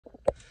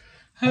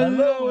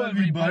Hello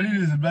everybody,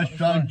 this is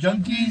Restaurant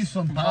Junkies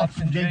from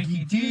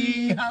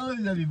Pops&JakeyT. How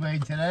is everybody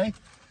today?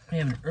 We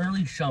have an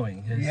early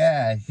showing.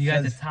 Yeah. You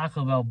got the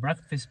Taco Bell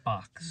breakfast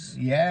box.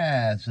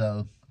 Yeah,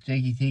 so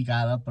JakeyT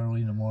got up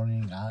early in the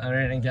morning. Got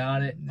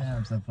it. Yeah,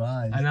 I'm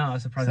surprised. I know, I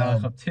was surprised I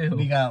woke up too.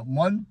 We got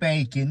one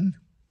bacon.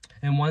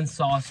 And one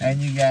sausage.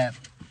 And you got...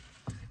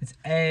 It's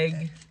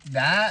egg.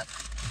 That.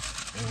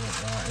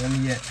 And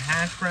then you get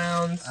hash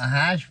browns. A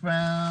hash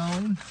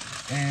brown.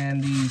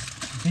 And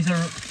these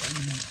are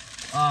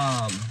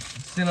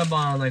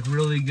Cinnabon, like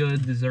really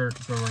good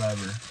desserts or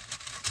whatever.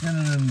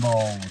 Cinnamon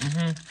balls.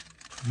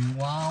 Mm-hmm.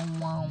 Wow,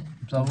 wow.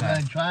 So we're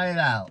going to try it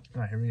out.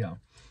 All right, here we go.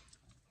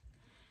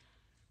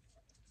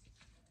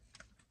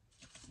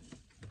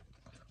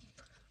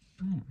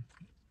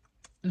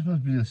 This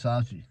must be the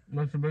sausage.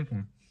 What's the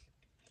bacon?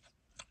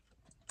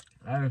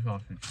 I have a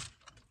sausage.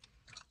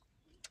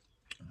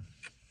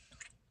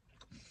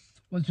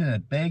 What's in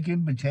it?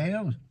 Bacon,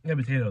 potatoes? Yeah,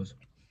 potatoes.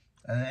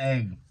 And an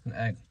egg. An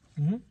egg.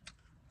 Mm-hmm.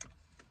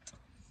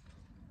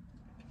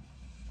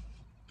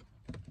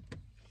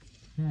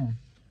 Oh,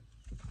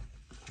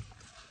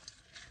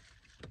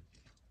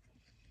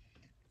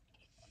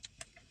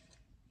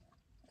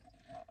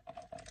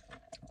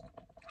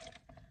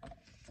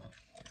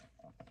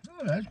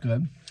 that's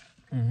good.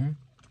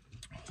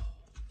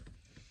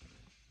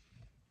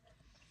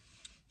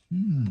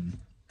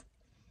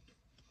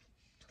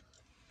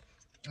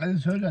 I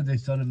just heard that they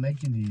started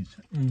making these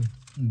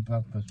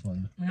breakfast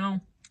ones. You know,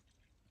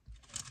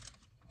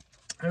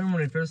 I remember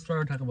when they first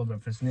started talking about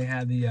breakfast, and they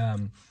had the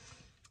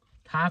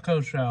taco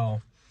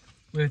shell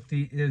with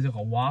there's like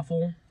a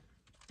waffle,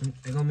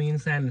 it's on the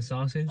inside and the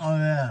sausage. Oh,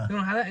 yeah. They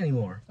don't have that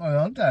anymore. Oh,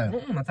 don't they?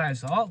 I thought I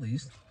saw at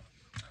least.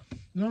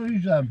 You don't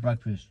usually have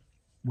breakfast.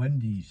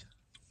 Wendy's.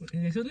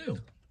 They still do.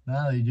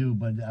 Now they do,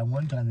 but at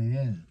one time they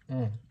didn't.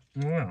 Oh,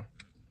 yeah.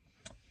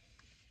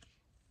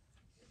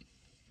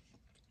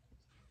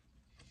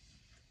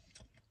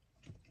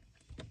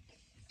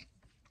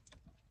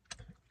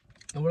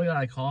 I would have got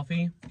like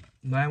coffee,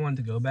 but I wanted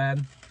to go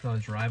bad, so I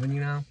was driving, you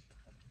know?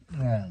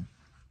 Yeah.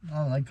 I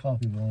don't like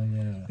coffee, but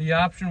yeah. The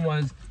option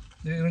was,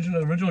 the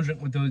original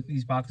drink with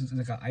these boxes is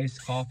like an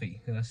iced coffee,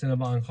 like a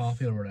Cinnabon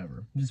coffee or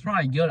whatever. Which is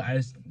probably good, I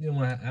just didn't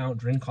want to, I don't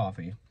drink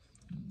coffee.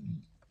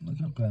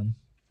 That's okay.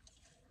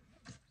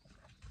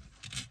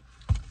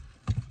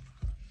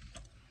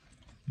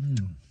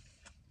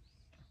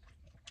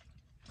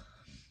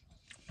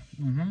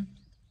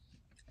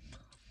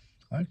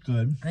 That's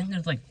good. I think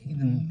there's like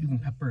even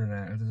pepper in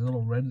that. There's a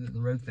little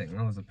red thing.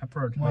 Oh, there's a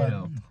pepper or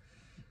tomato. What?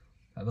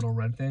 That little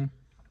red thing.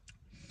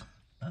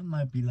 That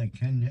might be like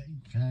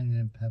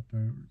cayenne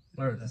pepper.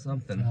 Or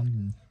something.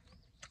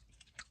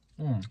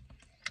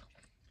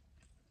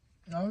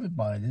 I would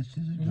buy this.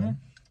 This is good.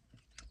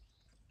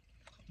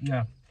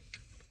 Yeah.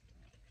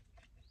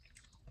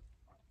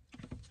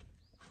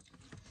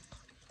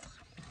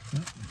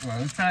 Well,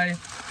 let's try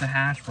the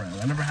hash brown.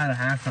 I never had a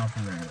hash brown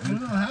from there.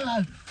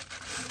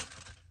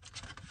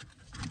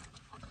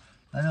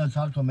 I know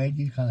Taco made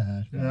these kind of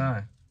hash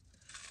browns.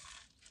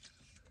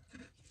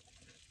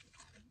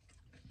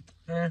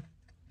 Yeah.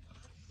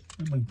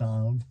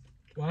 McDonald's.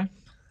 What?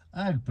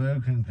 I like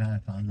Burger King kind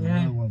of found the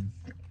little one.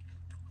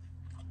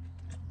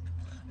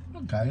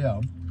 Okay,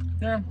 yeah.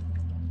 Yeah.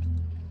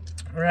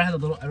 Or I had a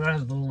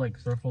little like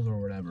circles or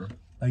whatever.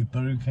 Like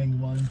Burger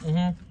King one?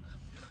 Oh,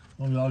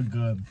 they're all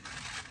good.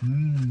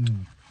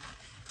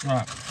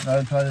 Alright.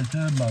 Gotta try the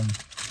cinnamon.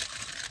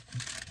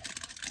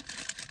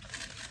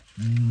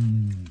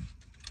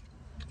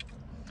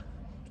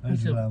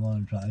 That's what I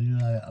want to try. You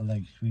know, I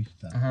like sweet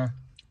stuff.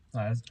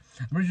 Alright,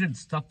 I'm pretty sure it's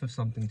stuffed with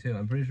something too.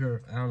 I'm pretty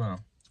sure, I don't know.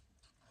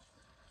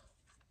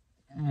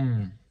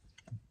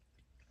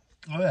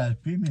 Oh yeah,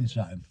 it's premium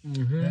side.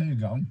 There you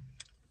go.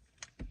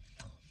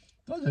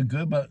 Those are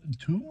good, but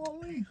two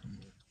only?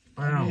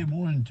 I need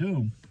more than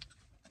two.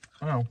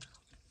 I know.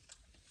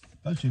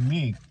 Especially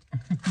me.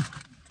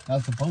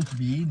 Not supposed to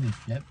be eating this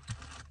shit.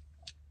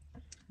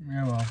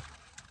 Yeah, well.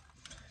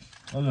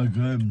 Those are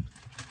good.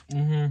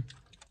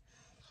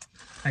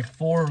 Like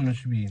 4 of them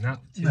should be, not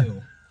 2.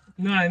 You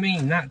know what I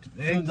mean? Not.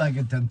 It's like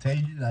a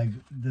temptation, like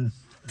this.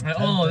 Like,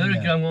 oh, there we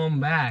go, I'm going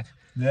back.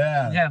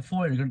 Yeah. Yeah,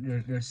 4,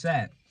 you're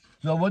set.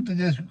 So what did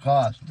this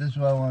cost? This is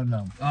what I want to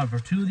know. For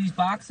 2 of these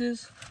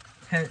boxes,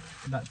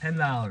 about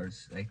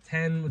 $10. Like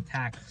 10 with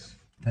tax.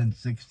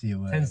 $10.60 or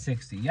whatever.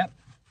 $10.60, yep.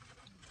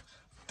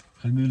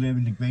 Because we live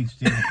in the great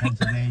state of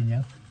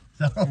Pennsylvania.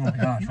 So. Oh my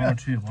gosh, one or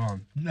two, hold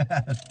on.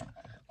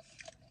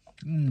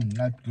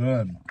 That's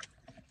good.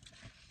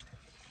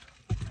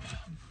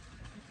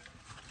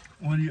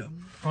 What do you...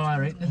 Oh, I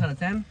rate this out of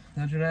 10? Is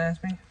that what you're gonna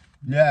ask me?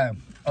 Yeah.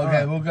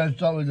 Okay, we're gonna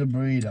start with the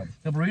burrito.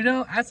 The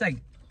burrito? That's like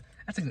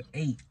an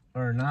 8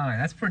 or a 9.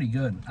 That's pretty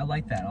good. I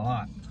like that a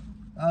lot.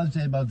 I would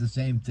say about the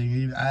same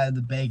thing. I had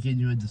the bacon,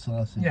 you had the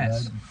sausage.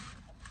 Yes. Right?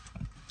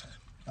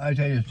 I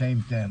tell you the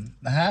same thing.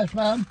 The hash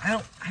brown?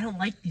 I don't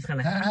like these kind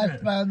of hash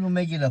brown will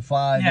make it a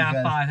 5.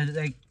 Yeah, 5.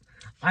 Like,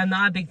 I'm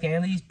not a big fan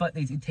of these, but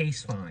it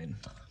tastes fine.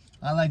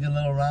 I like the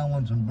little round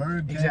ones from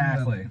Burger King.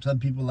 Exactly. Some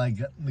people like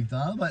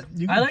McDonald's, but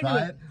you can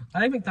try it. I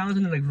think McDonald's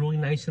is like really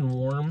nice and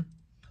warm.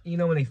 You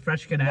know, when they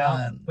fresh get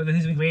out, but it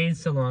needs to be waited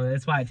so long.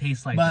 That's why it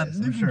tastes like this.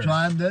 But you can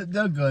try them.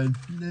 They're good.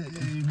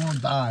 You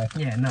won't die.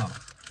 Yeah, no.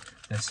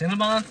 The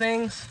Cinnabon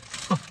things,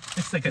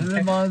 it's like a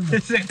 10.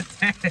 It's like a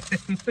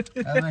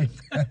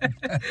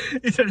 10.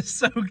 These are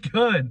so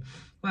good.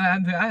 But I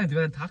have to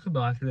go to Taco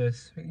Bell after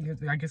this.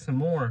 I get some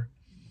more.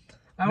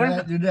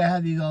 Do they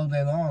have these all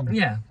day long?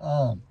 Yeah.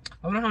 Oh.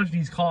 I wonder how much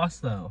these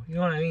cost though. You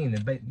know what I mean?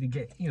 To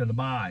get, to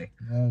buy.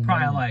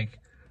 Probably like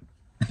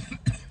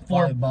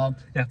 $5.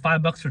 Yeah,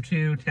 $5 for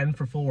 2, 10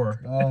 for 4.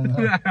 Oh,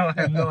 no. I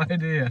have no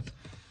idea.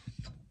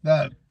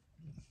 But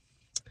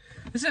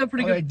this is a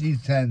pretty good.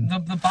 These 10.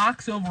 The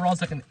box overall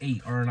is like an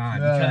 8 or a 9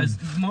 because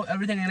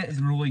everything in it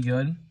is really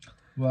good.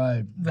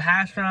 Right. The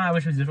hash brown, I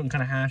wish it was a different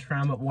kind of hash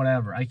brown, but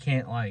whatever. I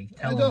can't like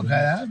tell. It's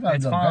okay.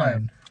 It's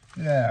fine.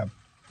 Yeah.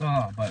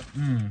 Oh, but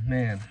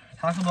man,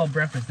 Taco Bell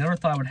breakfast. Never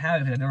thought I would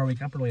have it because I never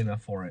wake up early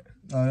enough for it.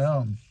 I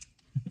know.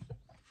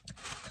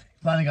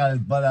 Finally got his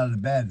butt out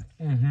of bed.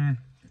 Mm-hmm.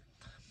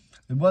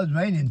 It was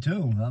raining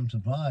too. I'm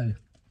surprised.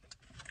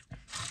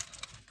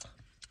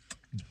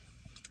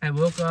 I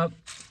woke up.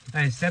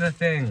 I set a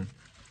thing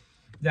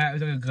that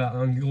was like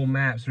on Google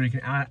Maps where you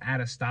can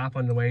add a stop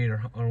on the way to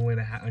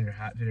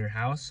your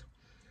house.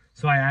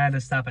 So I added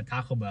a stop at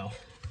Taco Bell.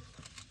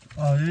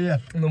 Oh yeah.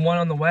 And the one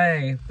on the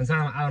way, that's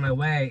not out of my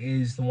way,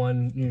 is the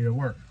one near your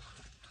work.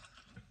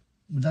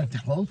 Was that the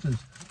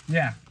closest?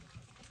 Yeah.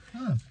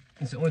 Huh.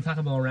 It's the only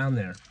Taco Bell around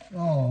there.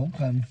 Oh,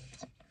 okay.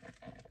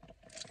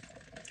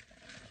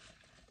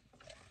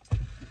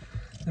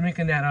 They're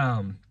making that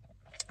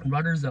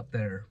Rudders up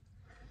there.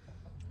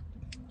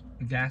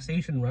 The gas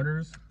station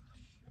Rudders.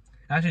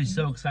 Actually,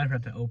 so excited for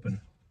it to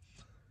open.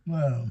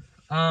 Well.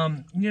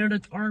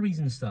 The Arby's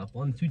and stuff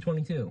on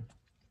 222.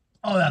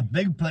 Oh, that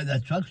big place,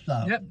 that truck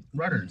stop. Yep,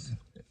 Rudders.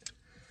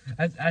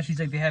 Actually,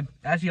 like they have.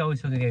 Actually, always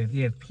tell me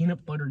they have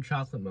peanut butter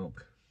chocolate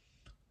milk.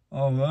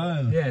 Oh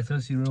right. Yeah, it's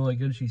supposed to be really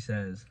good. She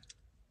says.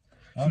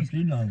 Oh,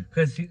 she knows.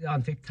 Because she's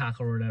on TikTok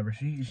or whatever.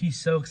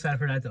 She's so excited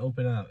for that to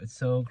open up. It's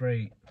so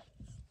great.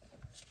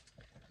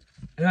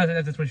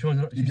 And that's what she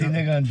wants. You think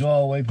they're gonna draw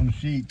away from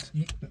sheets?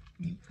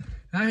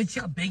 See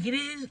how big it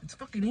is? It's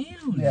fucking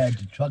huge. Yeah,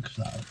 it's a truck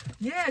stop.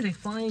 Yeah, it's like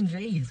Flying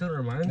J. That's what it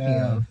reminds me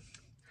of.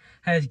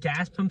 Has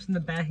gas pumps in the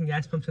back and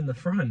gas pumps in the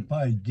front.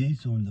 Probably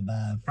diesel in the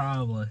back.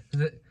 Probably. Is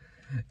it?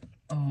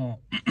 Oh.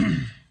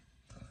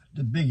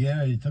 The big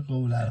area took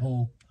over that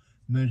whole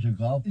miniature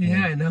golf course.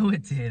 Yeah, I know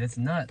it did. It's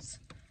nuts.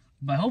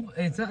 But I hope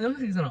it looks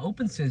like it's gonna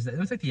open soon. It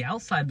looks like the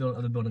outside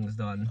of the building is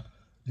done.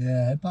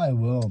 Yeah, it probably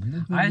will.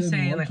 I'd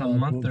say in like a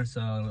month or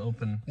so it'll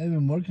open. They've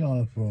been working on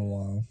it for a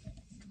while.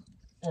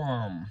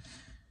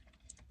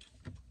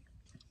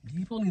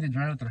 People need to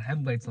drive with their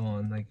headlights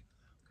on. Like,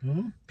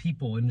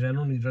 people in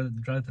general need to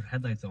drive with their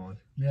headlights on.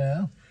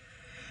 Yeah.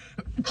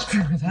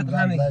 Because half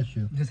God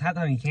the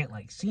time you can't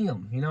like see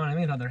them. You know what I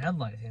mean? Without their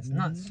headlights, it's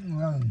nuts.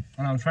 And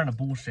I'm trying to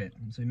bullshit,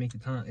 so you make the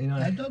time. You know.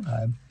 That's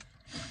okay.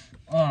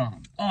 I'll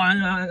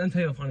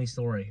tell you a funny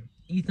story.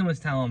 Ethan was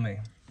telling me.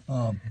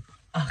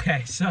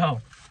 Okay, so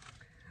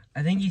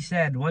I think he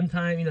said one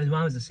time, his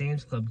mom was a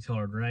Sam's Club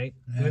card, right?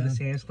 Yeah. He went to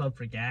Sam's Club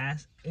for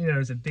gas.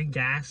 There's a big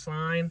gas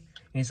sign, and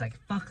he's like,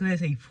 "Fuck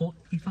this!" And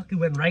he fucking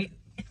went right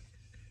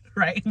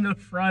in the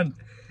front.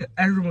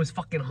 Everyone was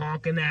fucking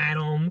honking at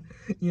him.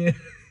 Yeah.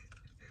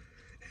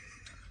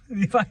 And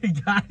he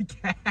fucking got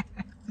gas.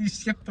 He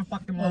skipped the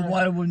fucking line. Well,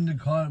 why didn't the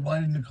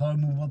car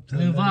move up to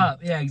move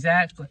up? Yeah,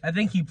 exactly. I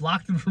think he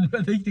blocked him from.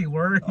 I think they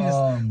were. He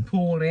just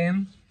pulled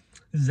in.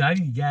 I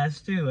need gas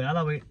too. I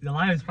thought the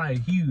line was probably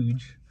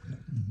huge.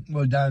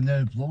 Well, down there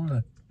in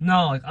Florida.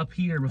 No, like up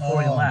here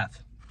before he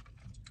left.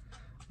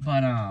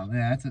 But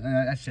yeah,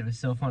 that shit was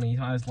so funny.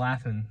 I was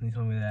laughing when he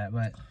told me that.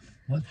 But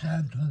what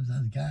time comes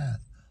that gas?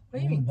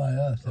 Maybe over by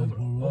us.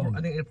 Over,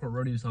 I think Airport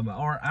Road he was talking about.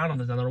 Or I don't know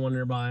if there's another one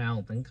nearby. I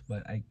don't think,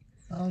 but I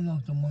don't know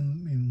if the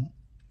one in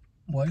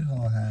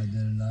Whitehall had it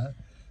or not.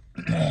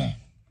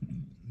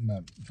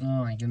 But,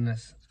 oh my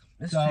goodness,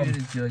 this food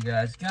is good,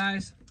 guys.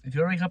 Guys, if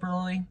you wake up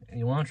early and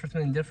you want to try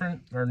something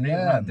different or new,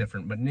 not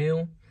different but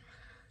new,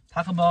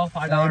 Taco Bell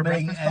 $5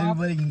 breakfast.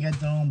 Everybody can get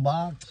their own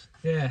box.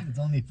 Yeah, it's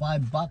only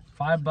 $5.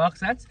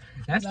 $5.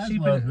 That's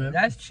cheap.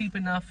 That's cheap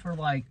enough for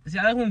like. See,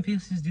 I like when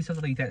people do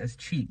something like that. It's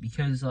cheap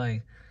because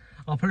like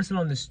a person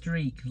on the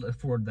street could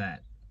afford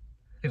that.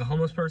 Like a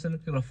homeless person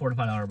could afford a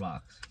 $5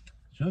 box.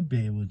 Should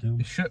be able to.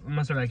 It should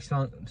unless they're like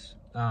spending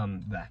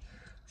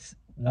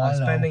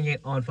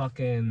it on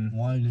fucking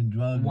wine and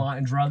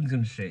drugs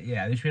and shit.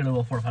 Yeah, they should be able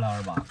to afford a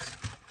 $5 box.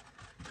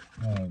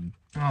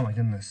 Oh my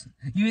goodness!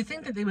 You would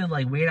think that they would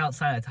like wait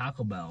outside of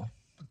Taco Bell.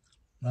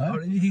 Huh? Or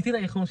do you think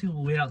like homeless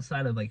people wait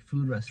outside of like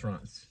food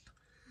restaurants?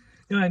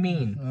 You know what I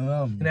mean?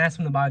 And ask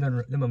them to buy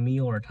them a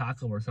meal or a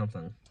taco or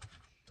something.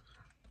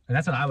 And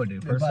that's what I would do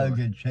personally.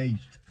 Probably get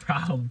chased.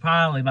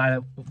 Probably by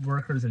the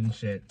workers and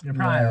shit. You're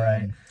probably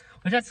right.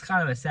 Which that's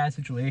kind of a sad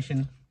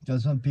situation.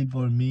 Because some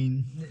people are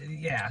mean.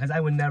 Yeah, because I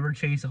would never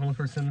chase a homeless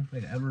person,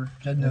 like ever.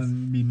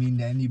 Shouldn't be mean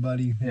to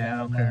anybody. Yeah, I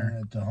don't care.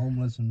 If they're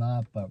homeless or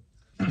not, but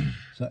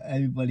so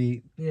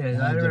everybody has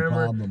their their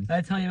problems. Did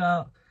I tell you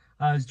about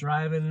I was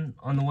driving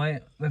on the way.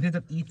 I picked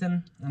up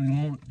Ethan,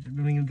 and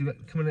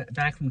coming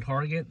back from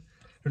Target.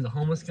 There's a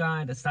homeless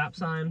guy at the stop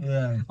sign.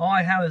 Yeah. All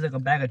I have is like a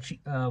bag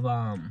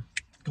of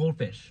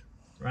goldfish,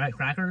 right?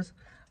 Crackers.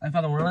 I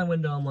found them right in my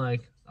window. I'm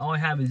like, all I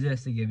have is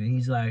this to give you.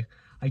 He's like,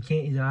 I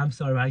can't. He's like, I'm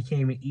sorry, but I can't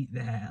even eat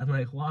that. I'm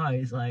like, why?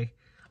 He's like,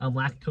 I'm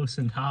lactose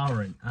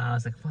intolerant. I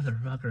was like,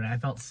 motherfucker. I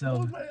felt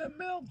so.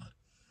 Milk.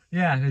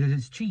 Yeah, because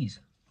it's cheese.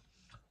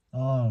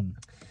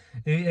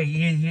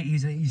 He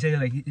said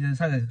like he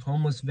had a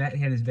homeless vet.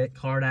 He had his vet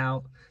card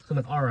out. So I'm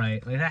like, all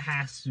right, like that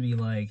has to be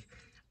like.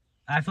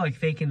 I feel like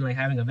faking like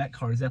having a vet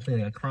card is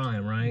definitely like a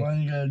crime, right? Why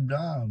you got a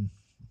job?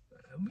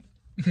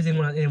 Because they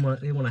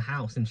want a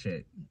house and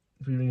shit.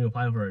 If you're going to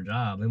apply for a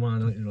job, they want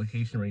to know your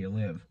location where you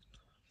live.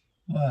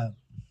 What?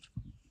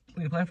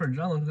 When you apply for a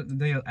job,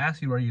 they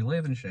ask you where you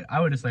live and shit. I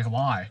would just like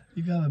lie.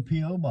 You got a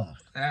PO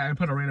box. I would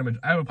put a random.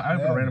 I would put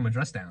a random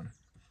address down.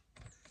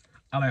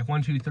 I like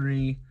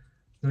 123,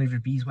 your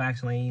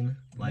Beeswax Lane,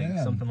 like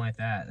something like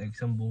that, like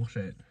some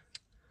bullshit.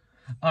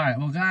 All right,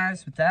 well,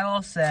 guys, with that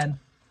all said,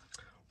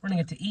 we're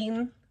gonna get to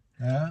eating.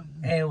 Yeah.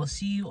 And we'll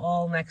see you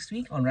all next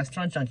week on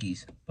Restaurant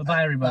Junkies.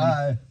 Bye-bye, everybody.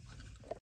 Bye.